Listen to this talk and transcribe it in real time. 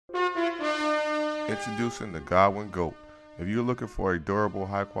Introducing the Godwin GOAT. If you're looking for a durable,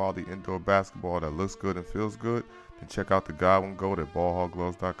 high-quality indoor basketball that looks good and feels good, then check out the Godwin GOAT at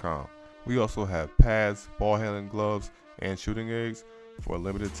ballhawkgloves.com. We also have pads, ball handling gloves, and shooting eggs. For a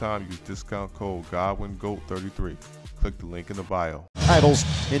limited time, use discount code GodwinGOAT33. Click the link in the bio. Titles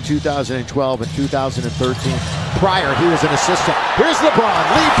in 2012 and 2013. Prior, he was an assistant. Here's LeBron,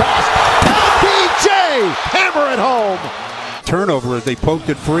 lead pass. LBJ, hammer it home. Turnover as they poked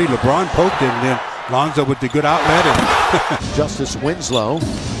it free. LeBron poked it, and then Lonzo with the good outlet. And Justice Winslow.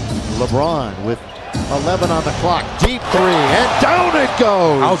 LeBron with 11 on the clock. Deep three, and down it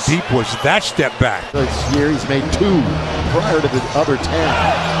goes. How deep was that step back? This year he's made 2 prior to the other 10.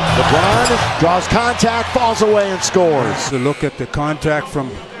 LeBron draws contact, falls away, and scores. To look at the contact from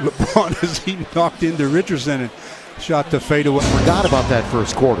LeBron as he knocked into Richardson and shot the fadeaway. Forgot about that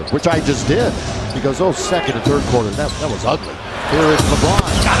first quarter, which I just did, because those second and third quarters, that was ugly. Here is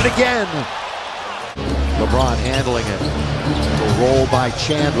LeBron, got it again. LeBron handling it. The roll by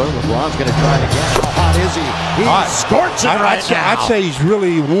Chandler. LeBron's going to try it again. How hot is he? He's scorching right now. I'd say he's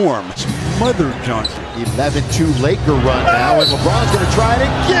really warm. Smothered Johnson. 11-2 Laker run now, and LeBron's going to try it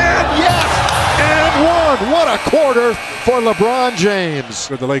again. Yes! And one. What a quarter for LeBron James.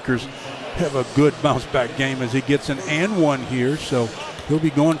 The Lakers have a good bounce back game as he gets an and one here, so he'll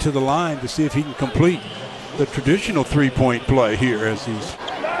be going to the line to see if he can complete the traditional three-point play here as he's.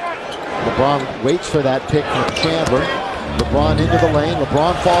 LeBron waits for that pick from Chandler. LeBron into the lane.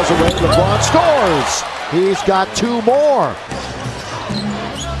 LeBron falls away. LeBron scores. He's got 2 more.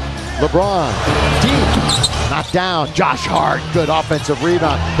 LeBron deep, knocked down. Josh Hart, good offensive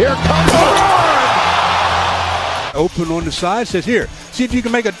rebound. Here comes LeBron. Open on the side, says here, see if you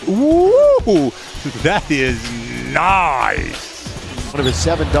can make it. Woo! That is nice. One of his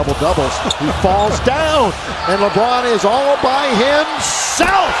 7 double-doubles. He falls down, and LeBron is all by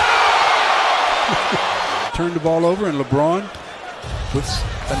himself. Turned the ball over, and LeBron puts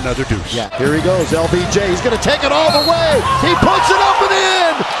another deuce. Yeah, here he goes, LBJ. He's going to take it all the way. He puts it up and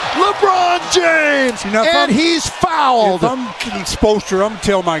in. LeBron James, and he's fouled. If I'm Spoelstra, I'm going to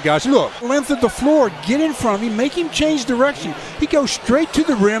tell my guys, look, length of the floor, get in front of him, make him change direction. He goes straight to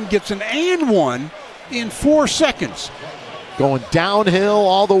the rim, gets an and one in 4 seconds. Going downhill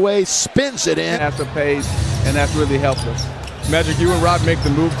all the way, spins it in. At the pace, and that's really helped us. Magic, you and Rob make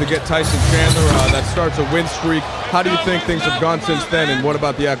the move to get Tyson Chandler. That starts a win streak. How do you think things have gone since then, and what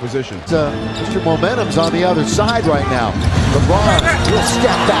about the acquisition? Mr. Momentum's on the other side right now. LeBron will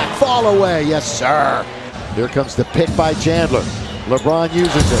step back, fall away. Yes, sir. Here comes the pick by Chandler. LeBron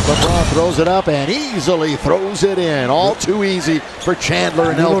uses it. LeBron throws it up and easily throws it in. All too easy for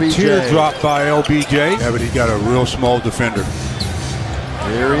Chandler and LBJ. Teardrop by LBJ. Yeah, but he got a real small defender.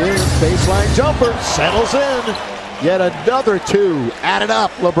 Here he is. Baseline jumper. Settles in. Yet another 2 added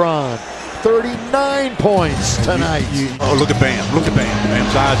up, LeBron. 39 points tonight. Oh, look at Bam. Look at Bam.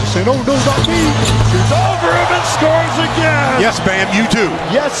 Bam's eyes are saying, oh, no, not me. Shoots over him and scores again. Yes, Bam, you too.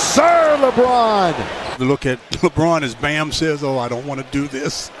 Yes, sir, LeBron. Look at LeBron as Bam says, oh, I don't want to do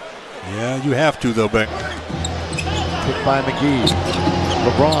this. Yeah, you have to, though, Bam. Pick by McGee.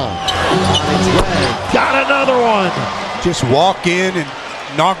 LeBron on his way. Got another one. Just walk in and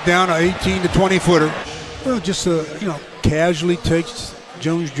knock down an 18 to 20 footer. Well, just casually takes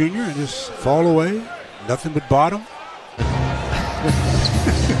Jones Jr. and just fall away. Nothing but bottom.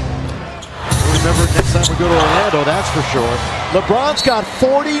 Remember next time we go to Orlando, that's for sure. LeBron's got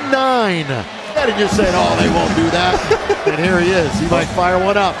 49. And you're saying, oh, they won't do that. And here he is. He might fire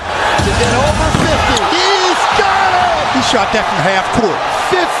one up to get over 50. He's got it! He shot that from half court.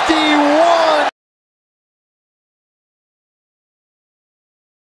 50